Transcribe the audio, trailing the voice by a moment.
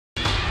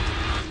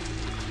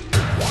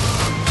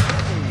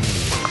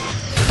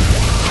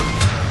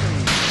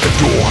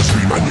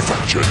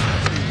manufactured.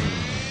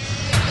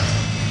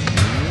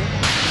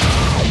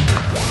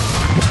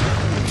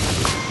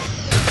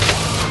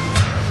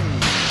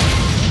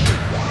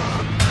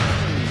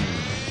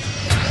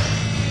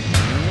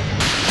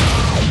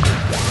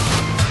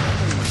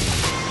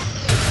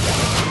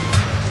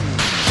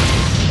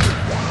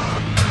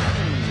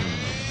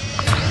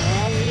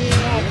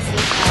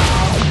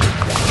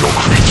 Your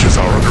creatures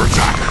are under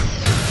attack.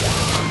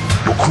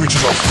 Your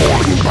creatures are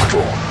falling in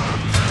battle.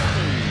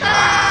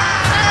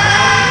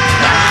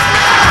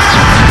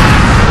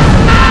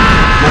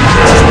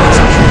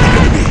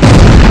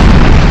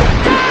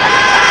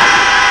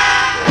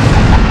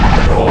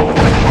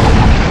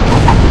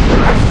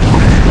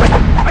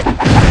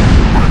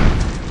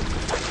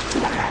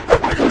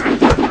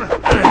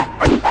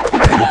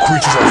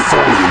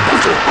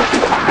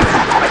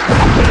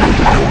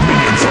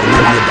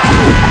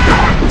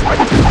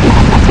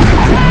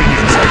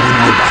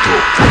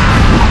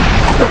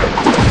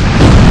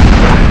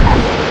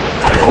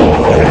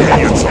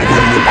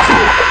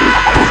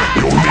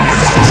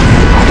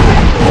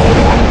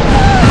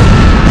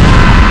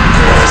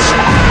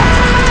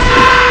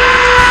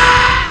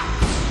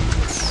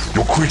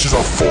 Creatures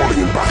are falling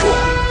in battle.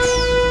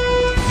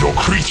 Your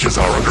creatures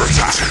are under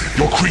attack.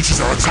 Your creatures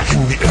are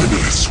attacking the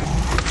enemies.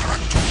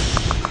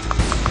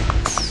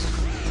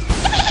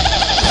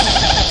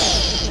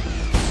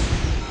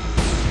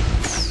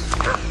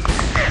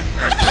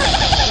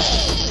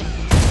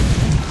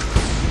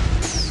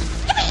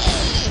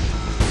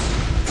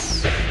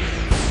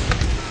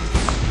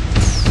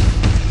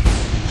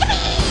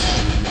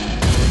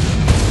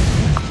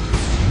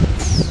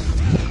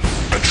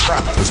 A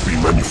trap has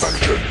been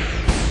manufactured.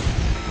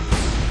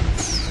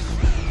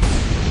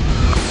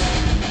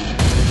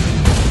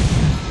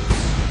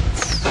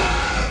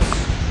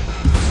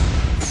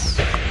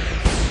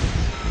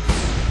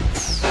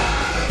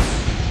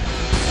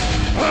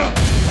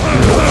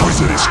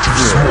 It is too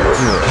small.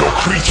 Your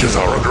creatures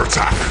are under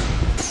attack.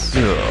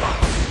 Your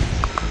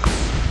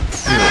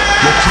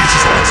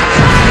creatures are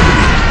attacking the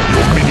enemy.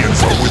 Your minions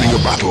are winning a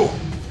battle.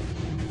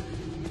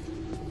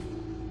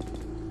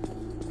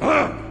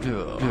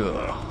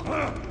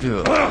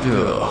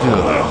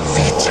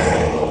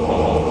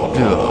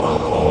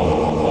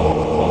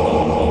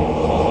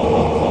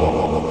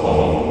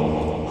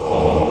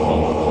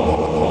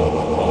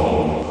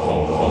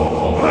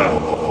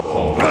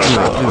 A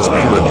trap has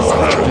been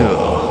manufactured.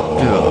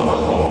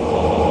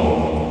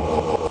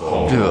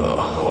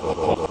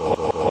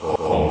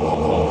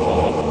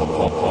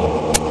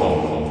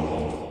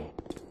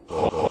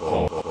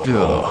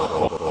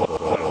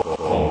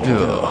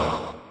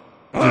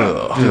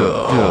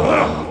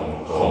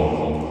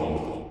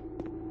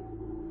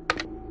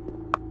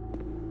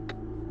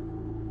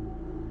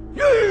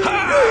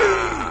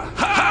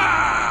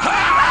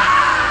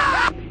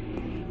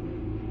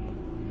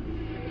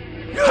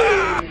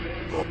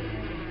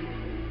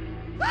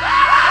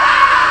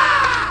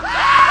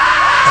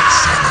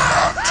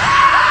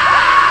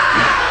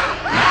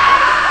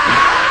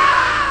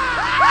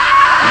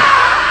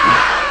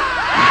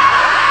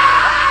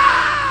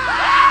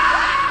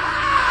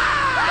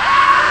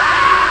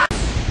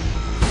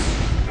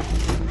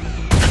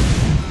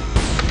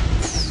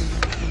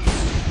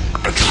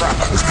 A trap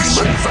has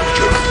been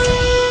manufactured.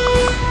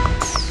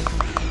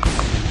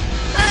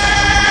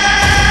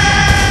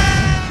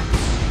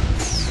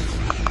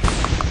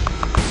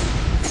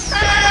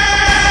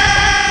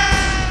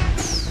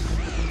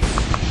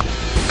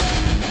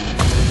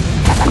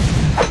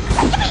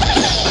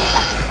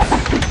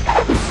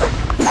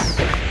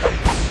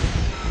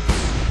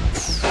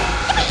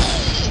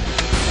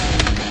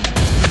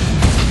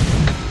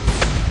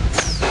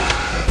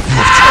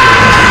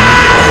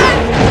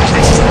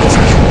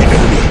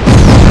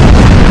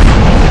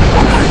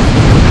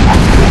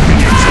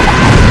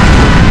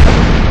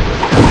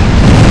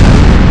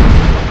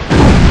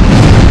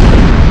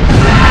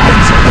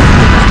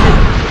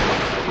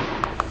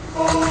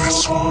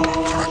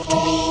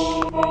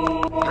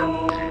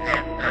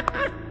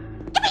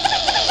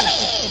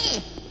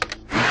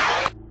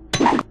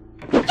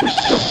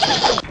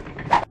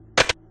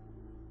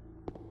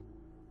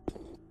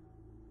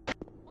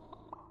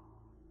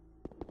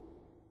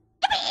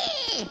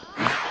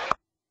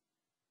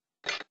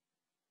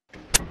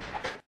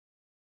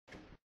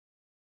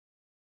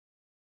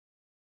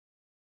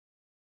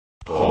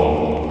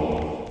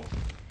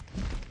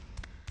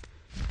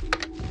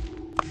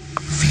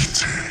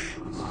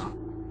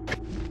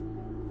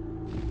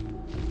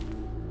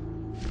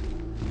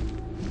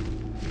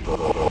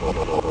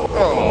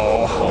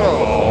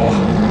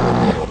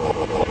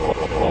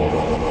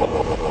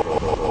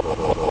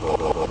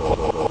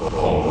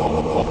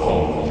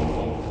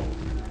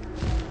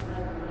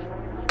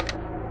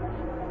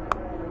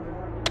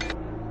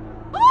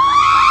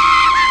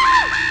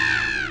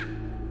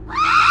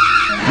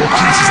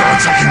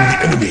 attacking the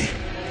enemy.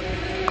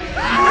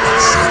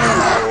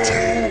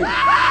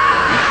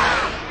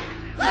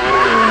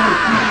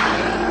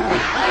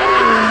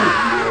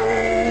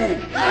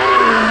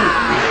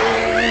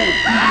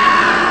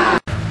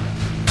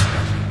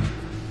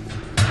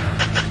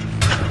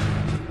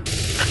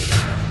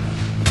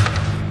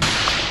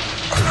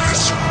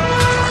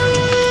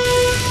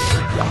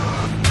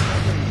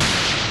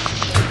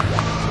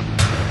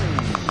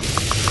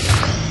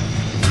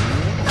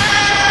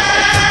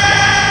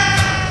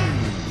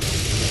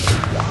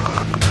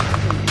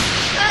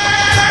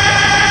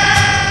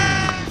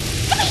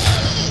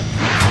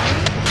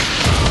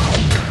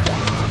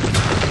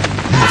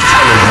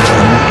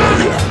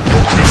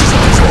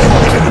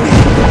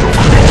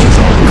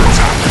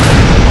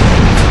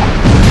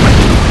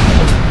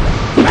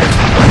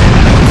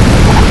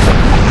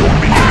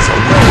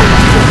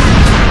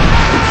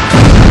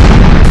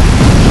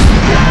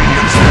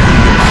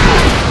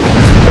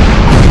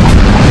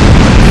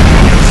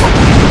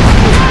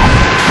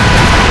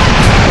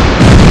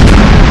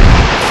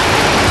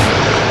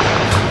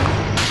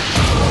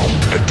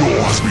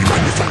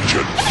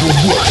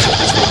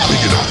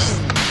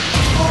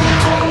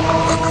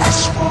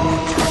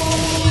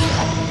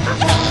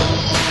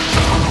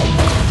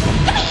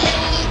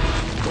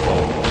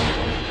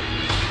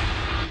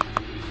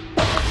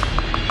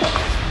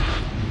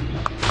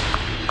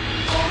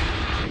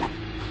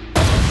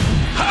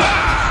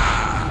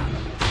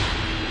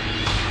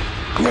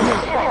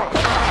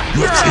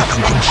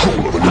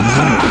 control of a new rule.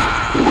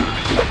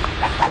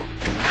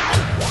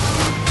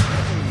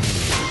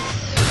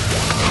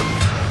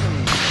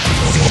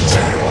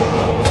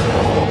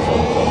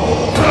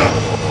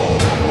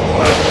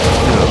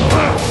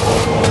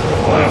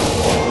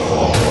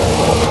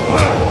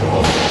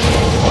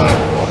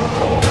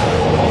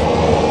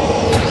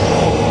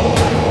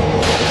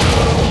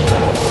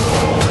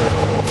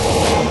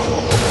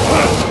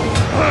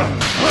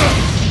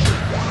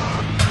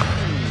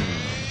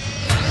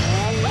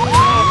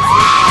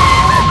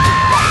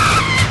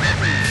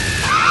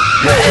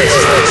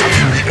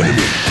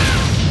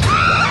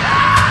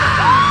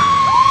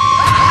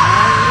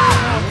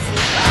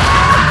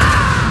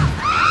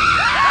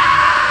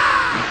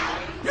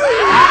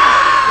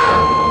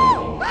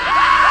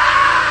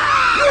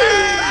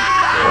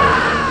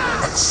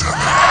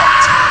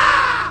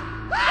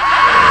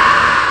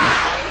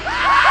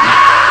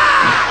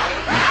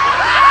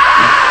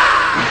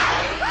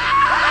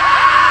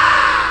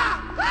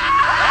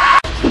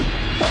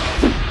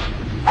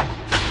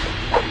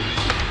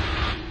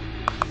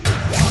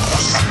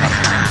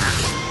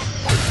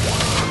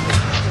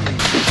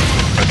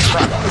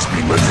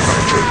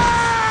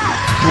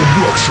 Your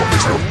workshop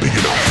is not big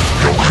enough.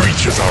 Your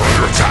creatures are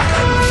under attack.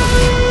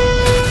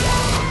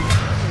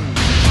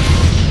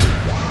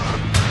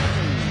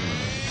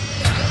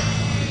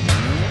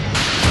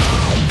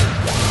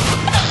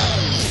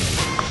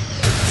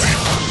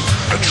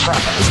 A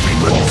trap has been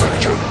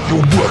manufactured.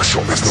 Your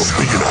workshop is not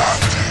big enough.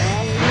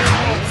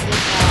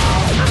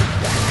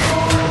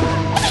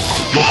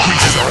 Your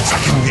creatures are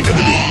attacking the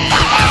enemy.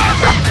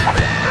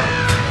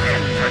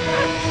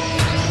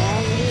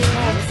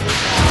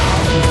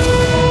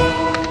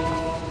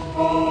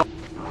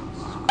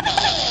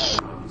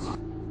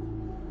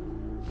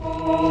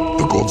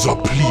 The gods are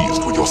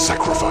pleased with your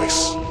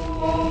sacrifice.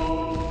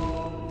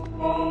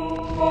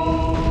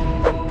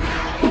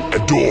 A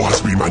door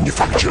has been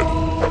manufactured.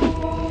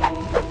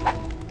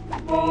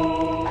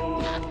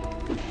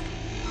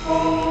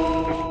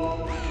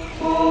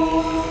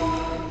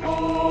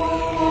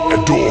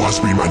 A door has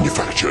been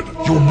manufactured.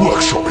 Your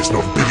workshop is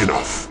not big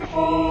enough.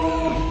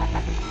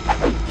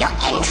 Your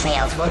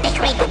entrails will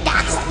decorate the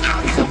darkest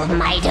alcove of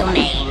my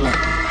domain.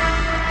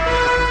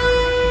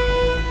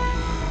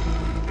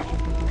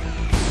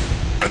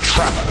 A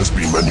trap has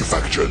been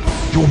manufactured.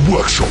 Your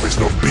workshop is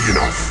not big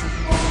enough.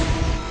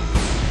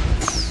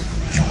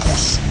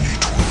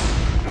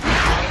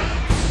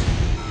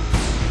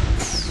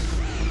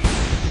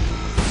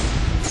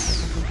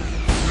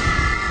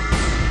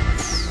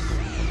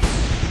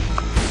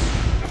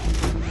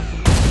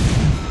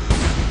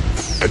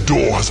 A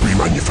door has been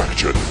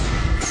manufactured.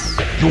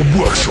 Your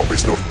workshop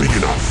is not big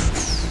enough.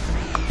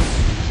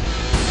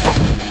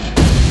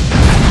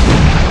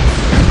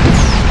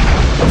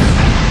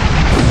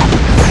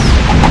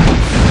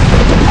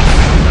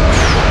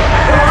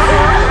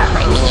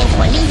 My minions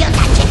will leave your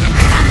dungeon a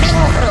crumbling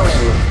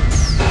ruin.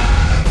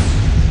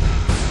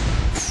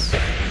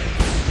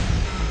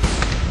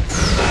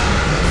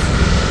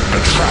 A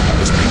trap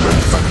has been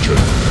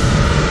manufactured.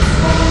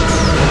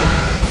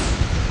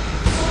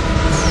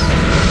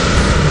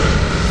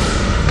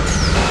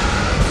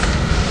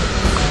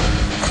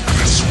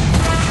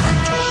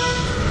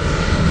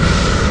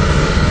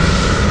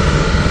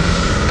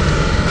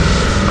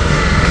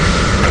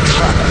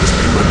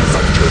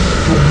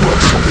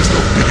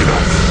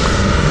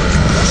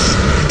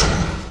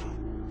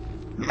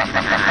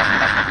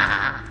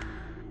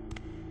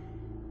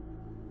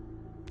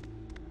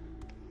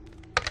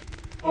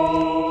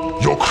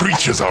 Your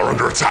creatures are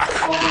under attack.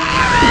 Your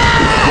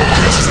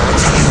creatures are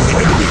attacking the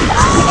enemy.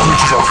 Your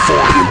creatures are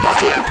falling in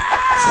battle.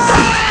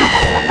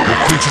 Your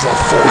creatures are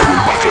falling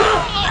in battle.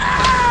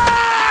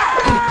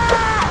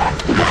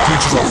 Your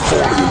creatures are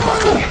falling in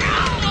battle.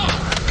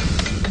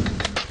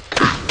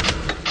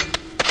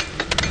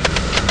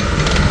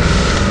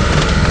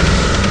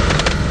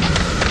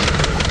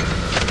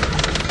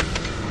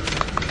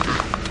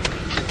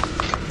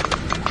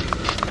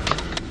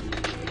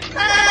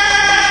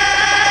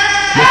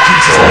 Your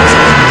creatures are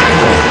attacking the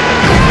enemy.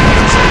 Your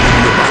minions are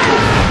winning the battle.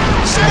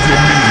 Some of your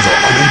minions are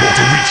unable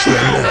to reach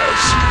their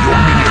lairs. Your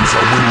minions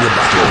are winning the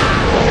battle.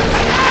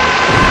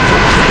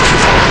 Your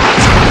creatures are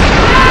attacking.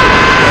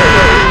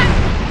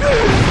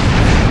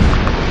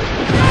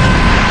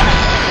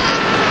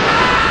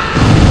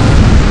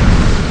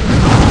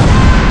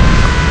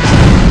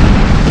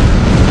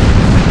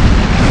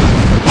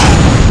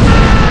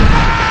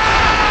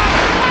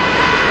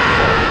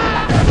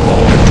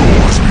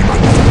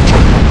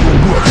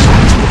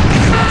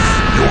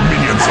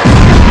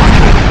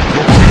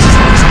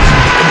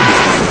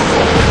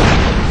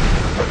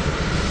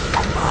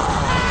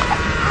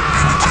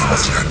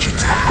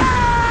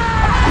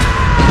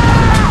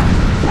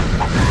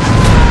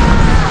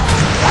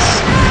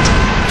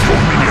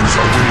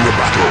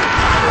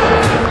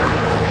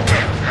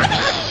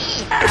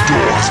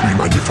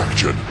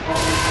 Manufactured.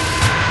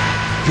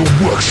 Your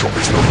workshop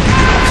is not big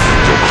enough.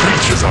 Your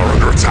creatures are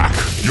under attack.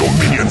 Your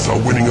minions are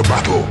winning a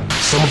battle.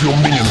 Some of your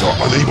minions are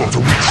unable to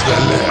reach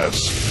their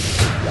lairs.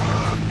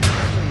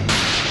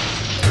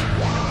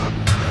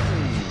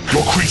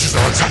 Your creatures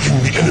are attacking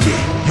the enemy.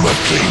 You have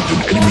claimed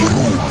an enemy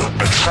room.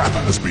 A trap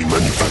has been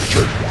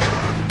manufactured.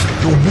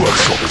 Your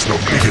workshop is not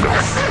big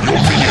enough. Your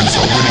minions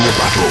are winning a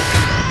battle.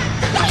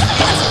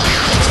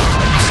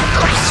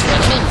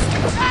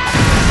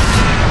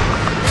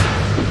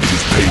 It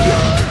is payday.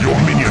 Your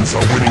minions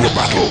are winning a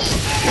battle.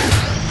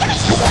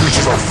 Your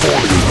creatures are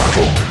falling in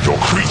battle. Your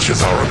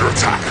creatures are under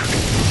attack.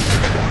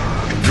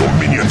 Your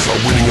minions are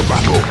winning a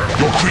battle.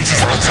 Your creatures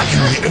are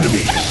attacking the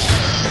enemy.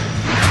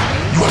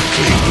 You have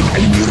claimed an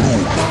enemy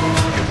room.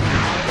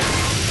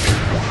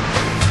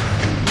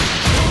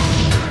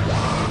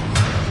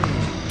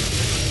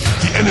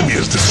 The enemy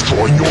is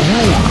destroying your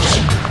rooms.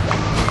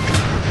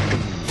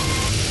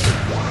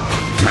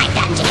 My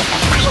dungeon is the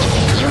finest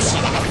thing you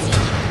should ever see.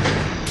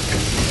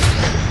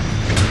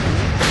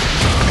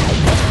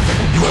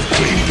 You have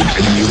claimed an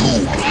enemy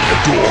room. A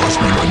door has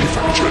been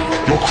manufactured.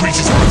 Your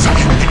creatures are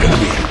attacking the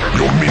enemy.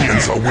 Your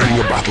minions are winning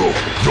a battle.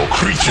 Your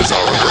creatures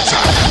are under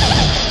attack.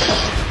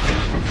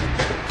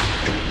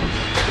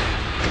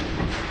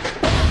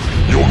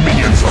 Your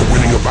minions are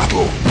winning a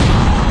battle.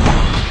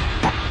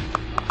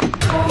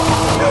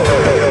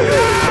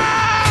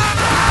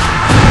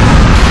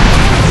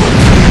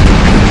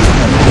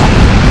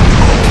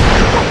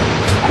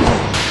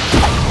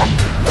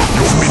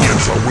 Your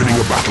minions are winning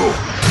a battle.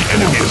 The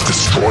enemy is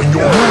destroying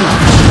your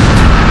rooms.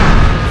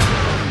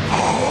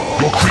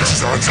 Your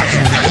creatures are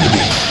attacking the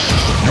enemy.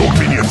 Your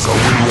minions are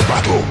winning a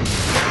battle.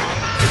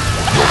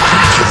 Your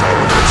creatures are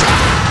under attack.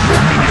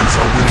 Your minions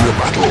are winning a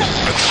battle.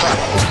 A trap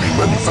has been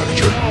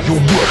manufactured. Your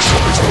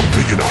workshop is not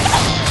big enough.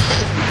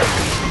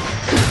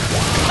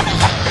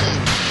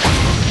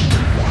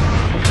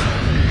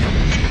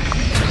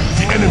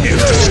 The enemy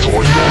is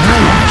destroying your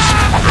rooms.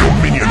 Your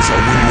minions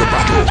are winning a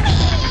battle.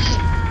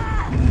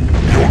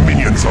 Your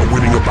minions are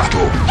winning a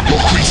battle.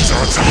 Your creatures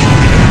are attacking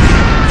the enemy.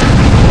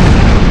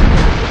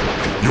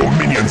 Your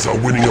minions are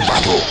winning a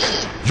battle.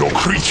 Your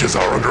creatures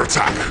are under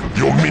attack.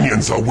 Your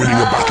minions are winning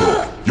a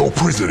battle. Your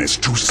prison is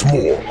too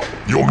small.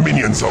 Your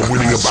minions are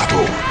winning a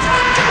battle.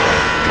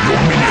 Your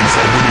minions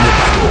are winning a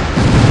battle.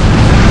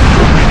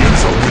 Your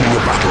minions are winning a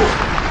battle.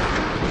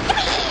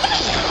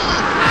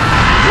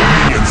 Your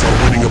minions are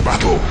winning a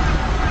battle.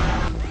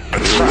 A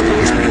trap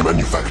has been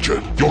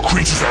manufactured. Your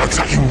creatures are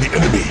attacking the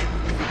enemy.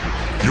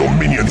 Your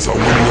minions are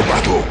winning a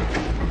battle.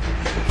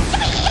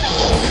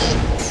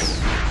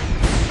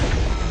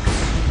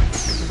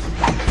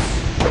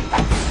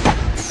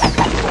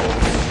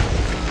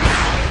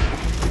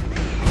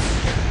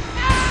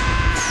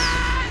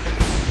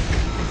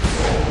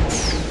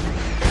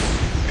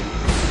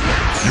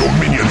 Your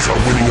minions are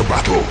winning a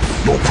battle.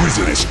 Your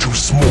prison is too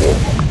small.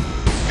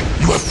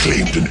 You have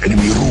claimed an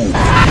enemy room.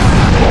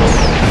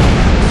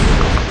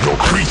 Your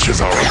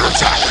creatures are under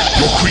attack.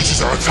 Your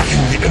creatures are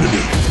attacking the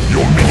enemy.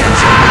 Your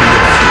minions are winning a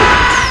battle.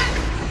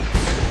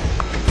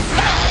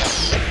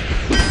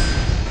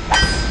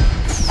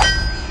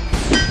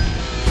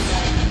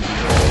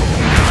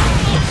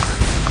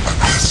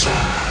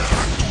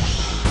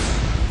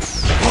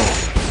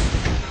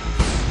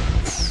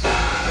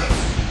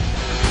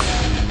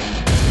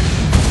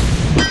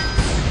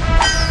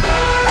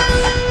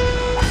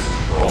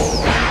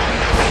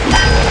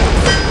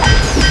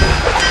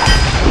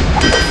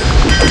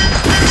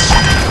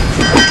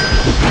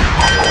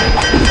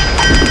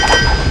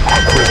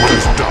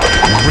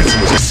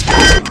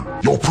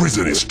 Your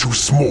prison is too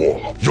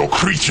small. Your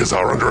creatures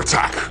are under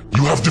attack.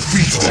 You have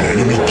defeated an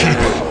enemy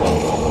keeper.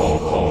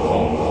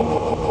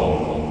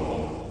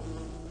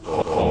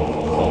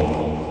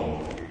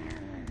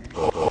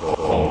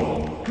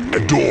 A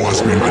door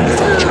has been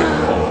manufactured.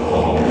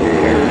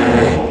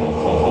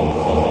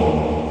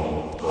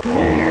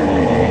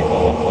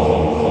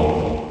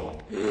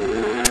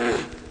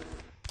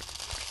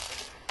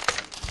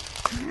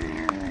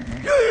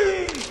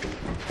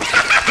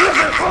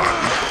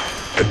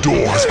 A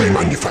door has been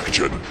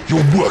manufactured.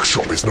 Your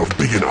workshop is not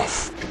big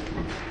enough.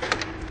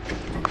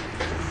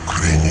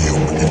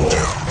 Cranium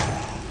interno.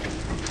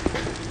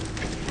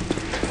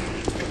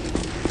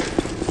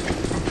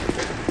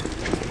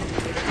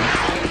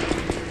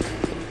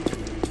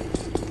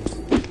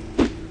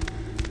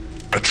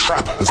 A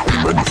trap has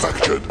been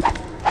manufactured.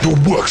 Your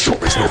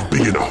workshop is not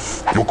big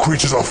enough. Your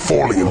creatures are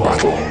falling in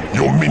battle.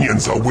 Your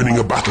minions are winning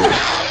a battle.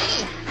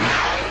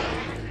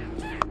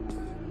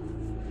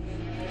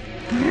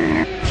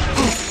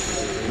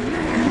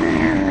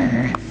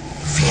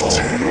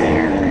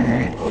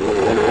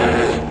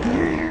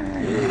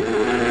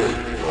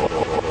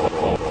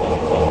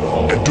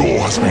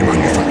 Has been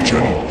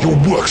manufactured. Your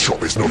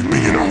workshop is not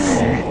big enough.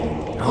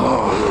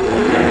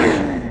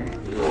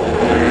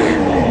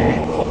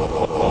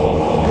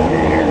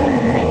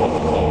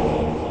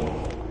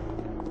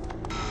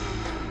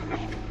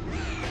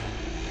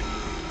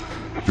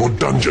 Your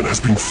dungeon has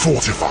been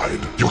fortified.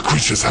 Your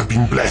creatures have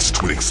been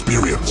blessed with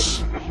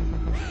experience.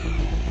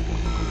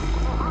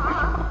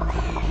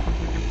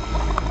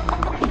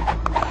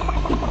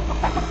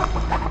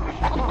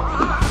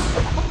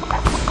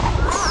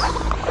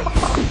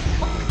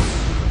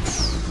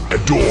 A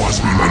door has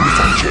been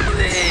manufactured.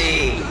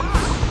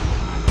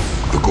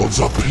 The gods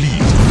are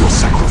pleased with your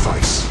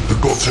sacrifice. The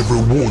gods have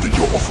rewarded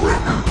your offering.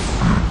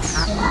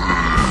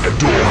 A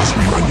door has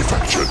been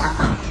manufactured.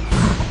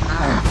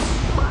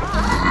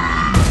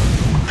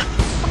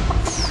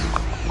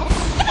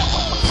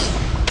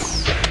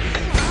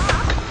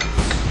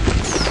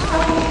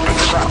 A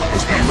trap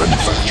has been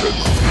manufactured.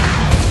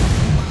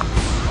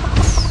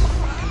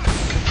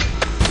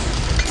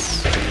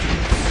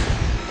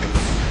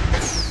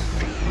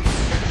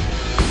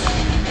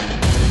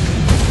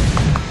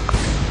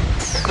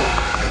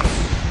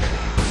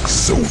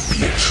 So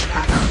be it.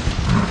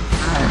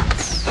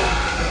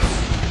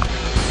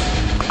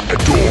 A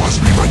door has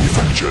been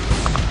manufactured.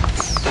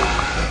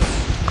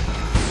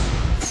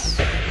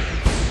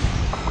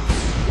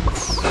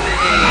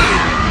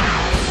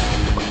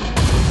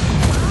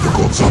 The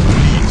gods are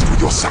pleased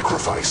with your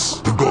sacrifice.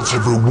 The gods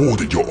have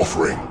rewarded your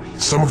offering.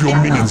 Some of your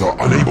minions are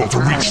unable to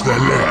reach their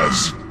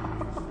lairs.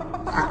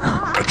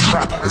 A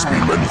trap has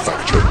been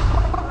manufactured.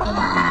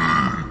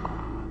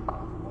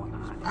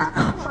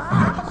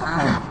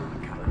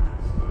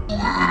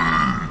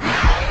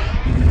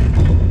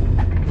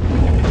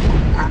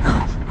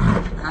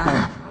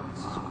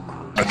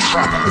 A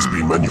trap has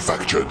been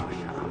manufactured.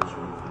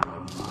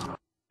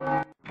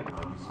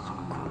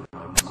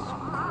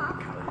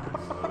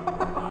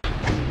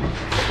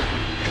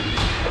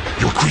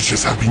 Your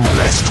creatures have been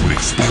blessed with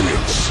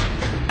experience.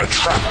 A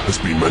trap has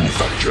been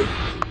manufactured.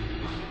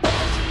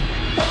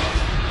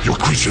 Your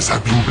creatures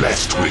have been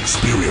blessed with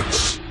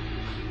experience.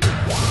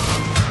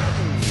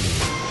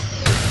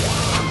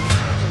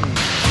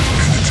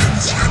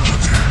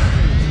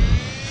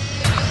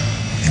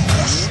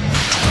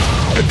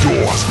 A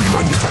door has been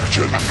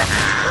manufactured.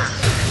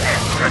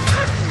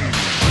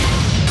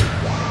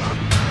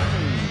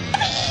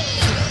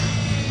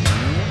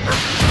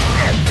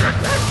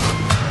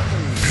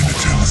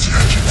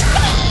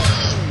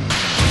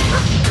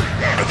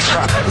 A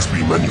trap has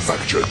been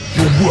manufactured.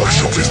 Your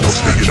workshop is not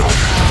big enough.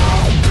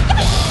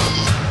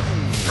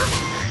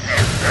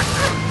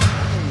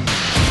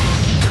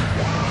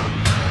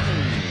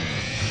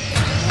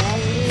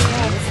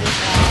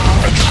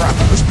 A trap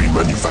has been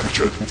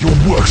manufactured. Your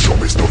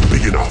workshop is not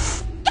big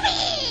enough.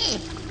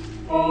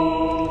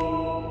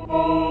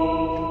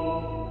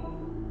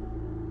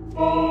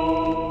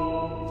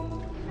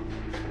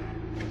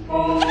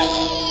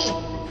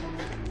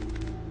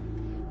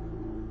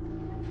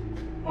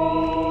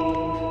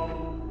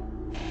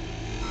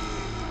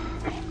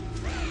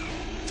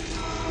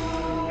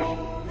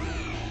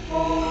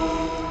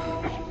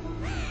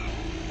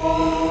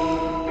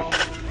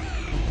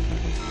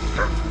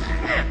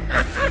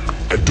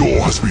 A door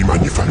has been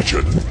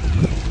manufactured.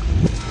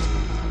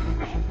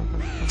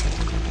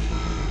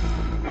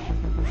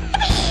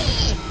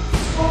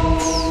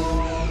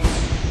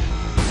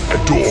 A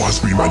door has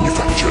been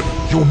manufactured.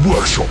 Your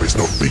workshop is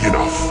not big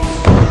enough.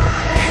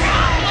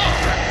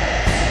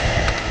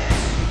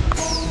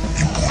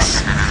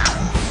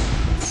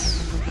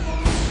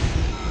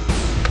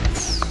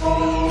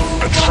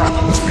 A trap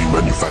has been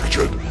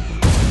manufactured.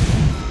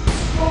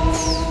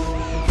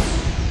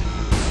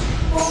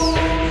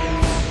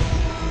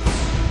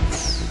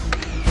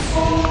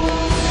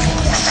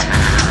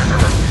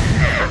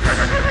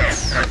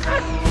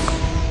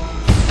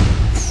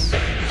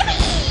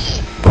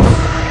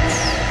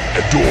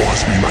 A door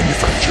has been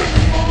manufactured.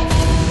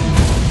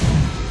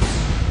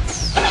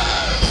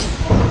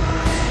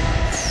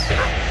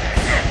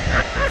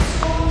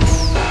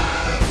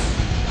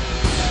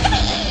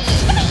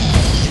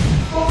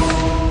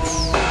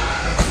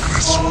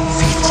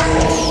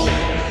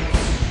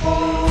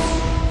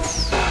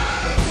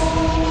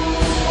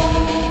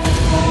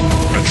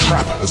 A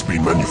trap has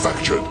been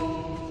manufactured.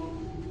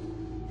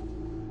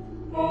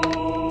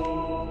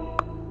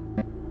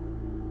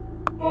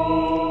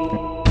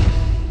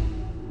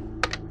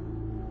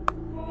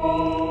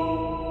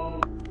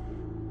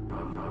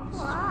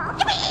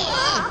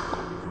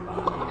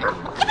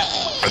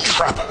 A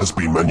trap has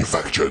been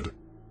manufactured.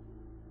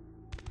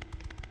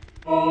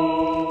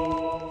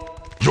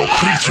 Your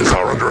creatures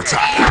are under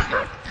attack.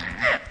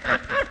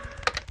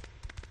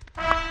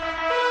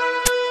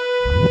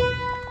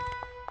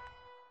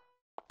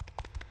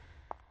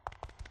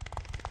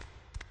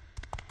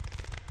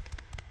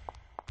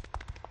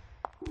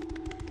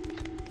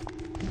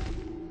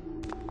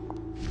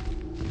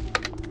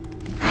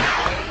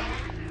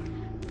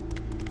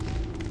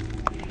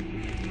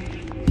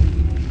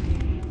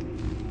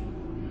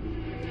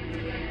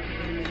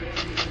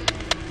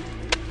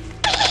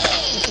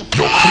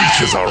 Your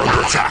creatures are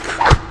under attack.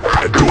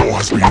 A door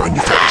has been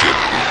manufactured.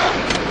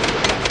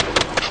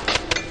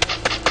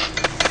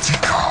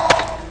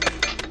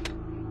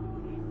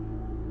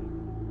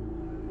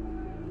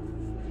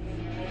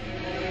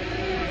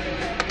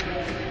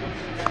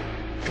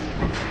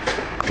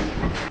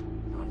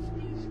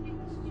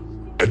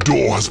 A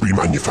door has been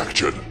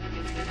manufactured.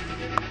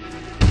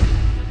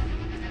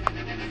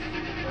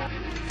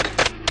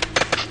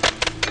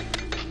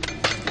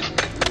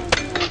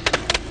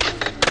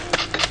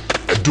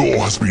 A door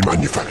has been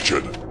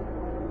manufactured.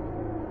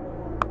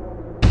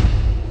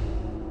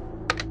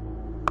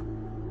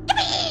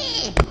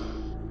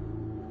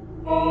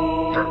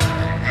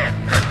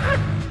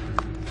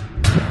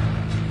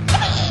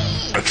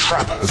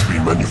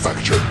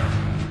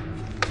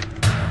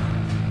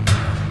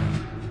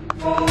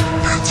 Your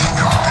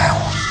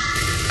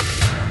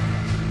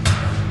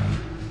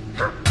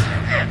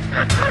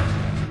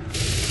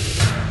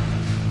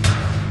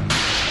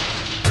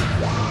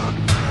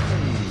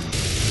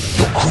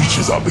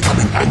creatures are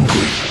becoming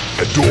angry.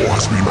 A door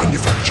has been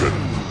manufactured.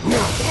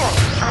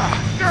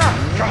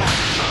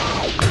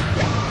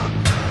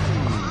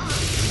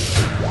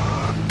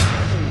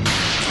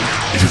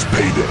 It is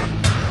payday.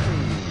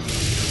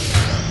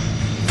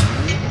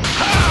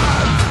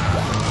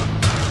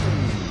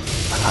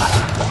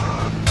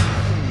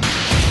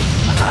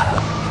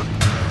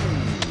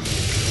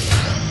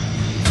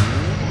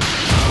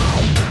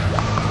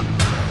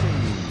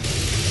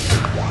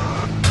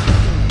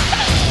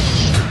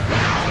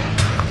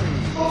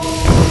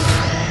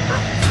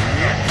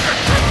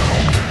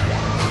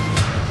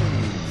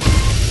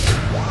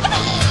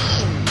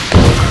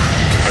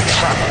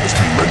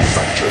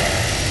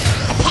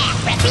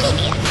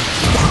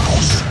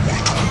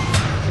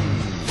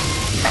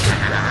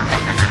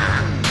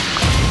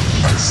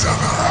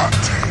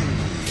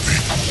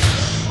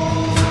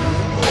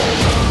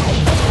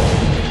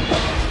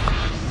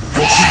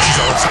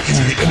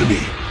 Attacking the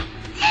enemy.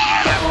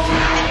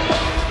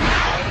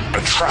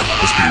 A trap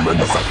has been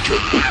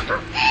manufactured.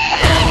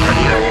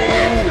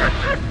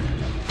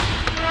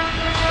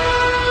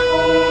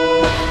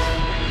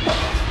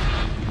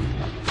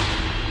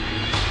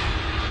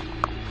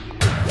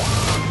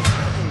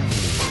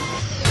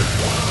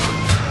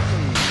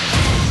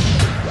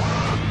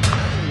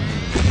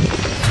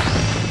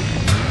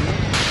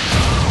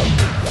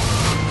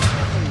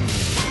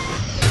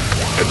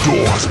 A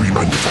door has been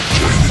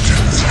manufactured.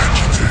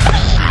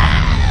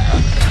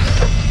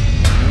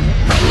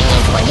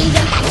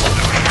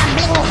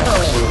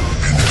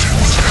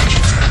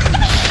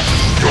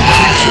 Your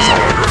creatures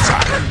are under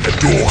attack. A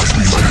door has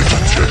been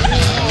manufactured.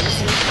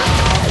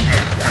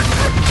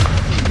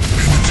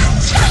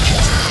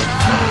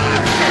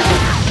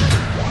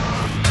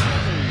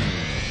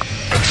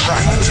 A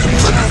trap has been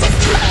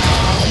manufactured.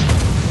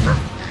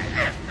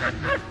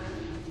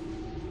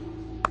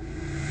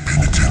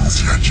 Penitence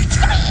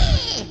agitated.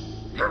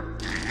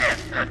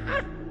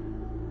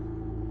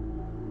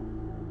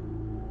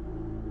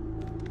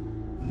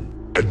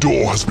 A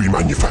door has been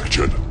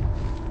manufactured.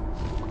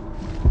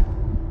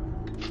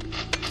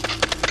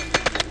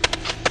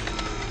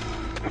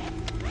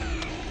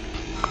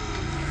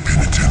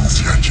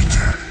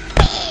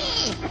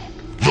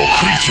 Your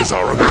creatures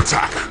are under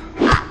attack.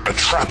 A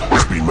trap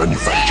has been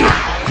manufactured.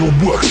 Your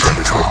workshop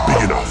is not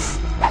big enough.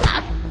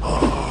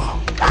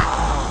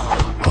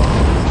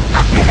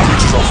 Your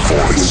creatures are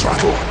falling in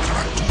battle.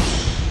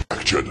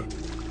 Manufactured.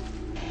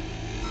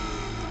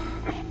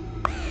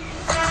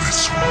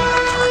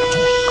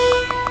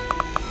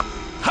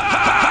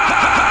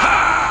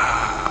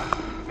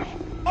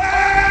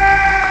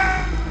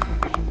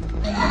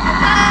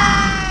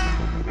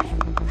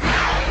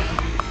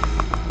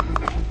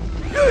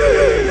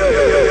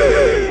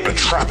 A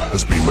trap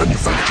has been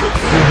manufactured.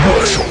 Your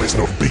workshop is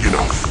not big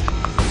enough.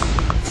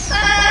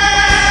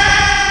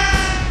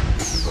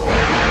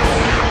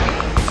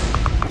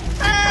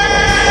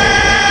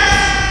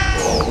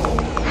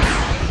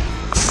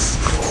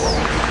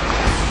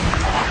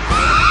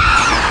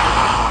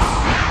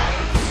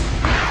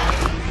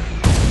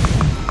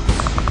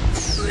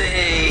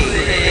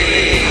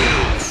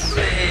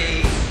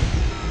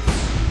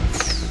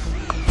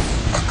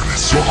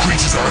 Your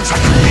creatures are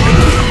attacking the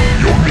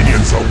enemy. Your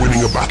minions are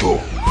winning a battle.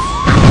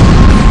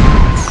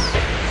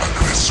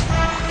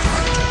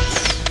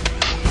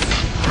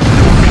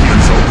 Your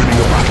minions are winning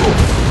a battle.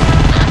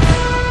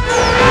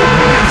 Your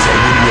minions are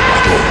winning a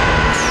battle.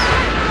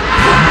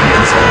 Your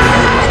minions are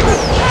winning a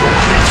battle. Your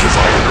creatures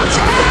are under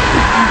attack.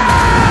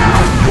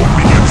 Your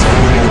minions are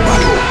winning a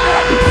battle.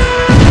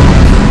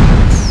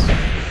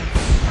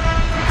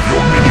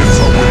 Your minions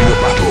are winning a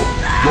battle.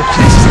 Your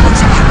creatures are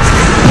attacking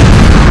the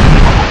enemy.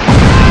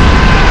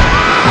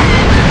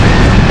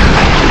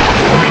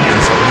 Your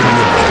minions are winning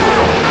a battle.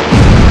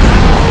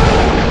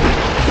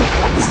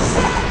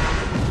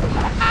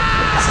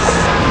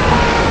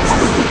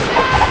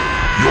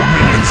 Your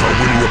minions are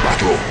winning a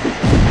battle.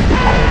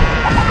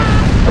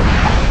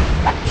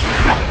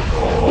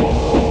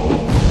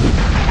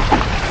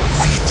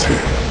 Vite.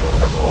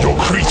 Your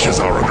creatures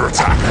are under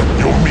attack.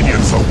 Your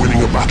minions are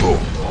winning a battle.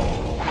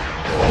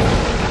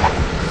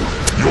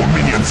 Your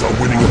minions are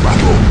winning a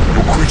battle.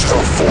 Your creatures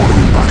are falling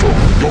in battle.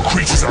 Your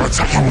creatures are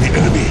attacking the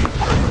enemy.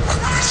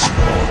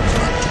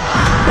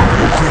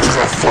 Your creatures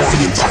are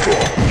falling in battle.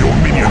 Your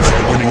minions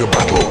are winning a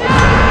battle.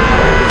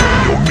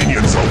 Your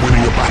minions are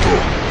winning a battle.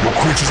 Your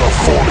creatures are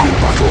falling in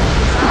battle.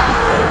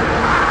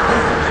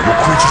 Your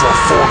creatures are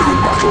falling in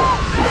battle.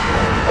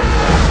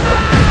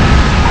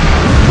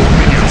 Your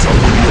minions are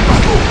winning a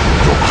battle.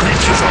 Your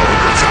creatures are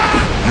under attack.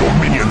 Your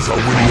minions are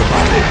winning a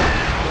battle.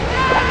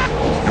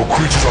 Your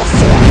creatures are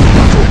falling in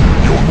battle.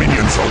 Your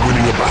minions are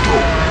winning a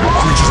battle. Your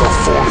creatures are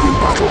falling in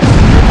battle.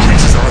 Your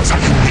creatures are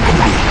attacking the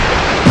enemy.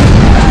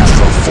 Your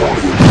creatures are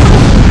falling in battle.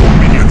 Your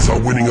minions are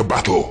winning a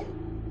battle.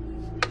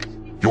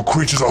 Your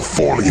creatures are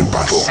falling in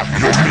battle.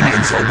 Your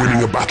minions are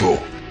winning a battle.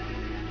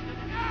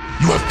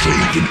 You have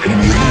claimed an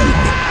enemy room.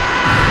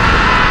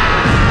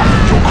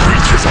 Your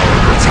creatures are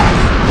under attack.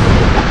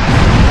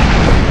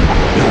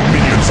 Your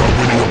minions are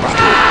winning a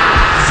battle.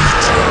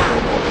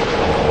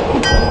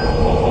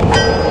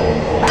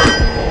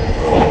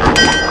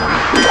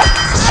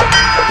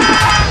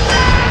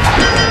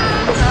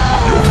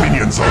 Your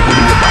minions are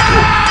winning a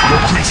battle.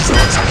 Your creatures are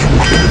attacking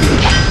the enemy.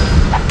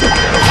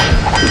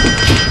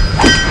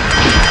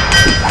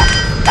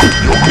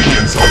 Your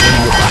minions are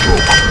winning a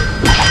battle.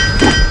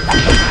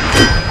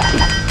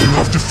 You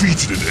have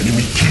defeated an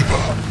enemy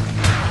keeper.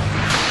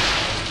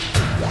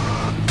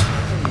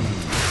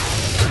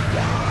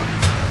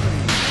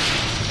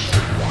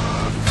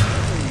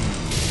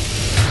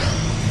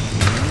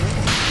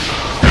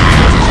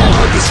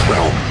 Conquer this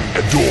realm,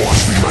 and door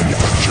has been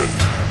manufactured.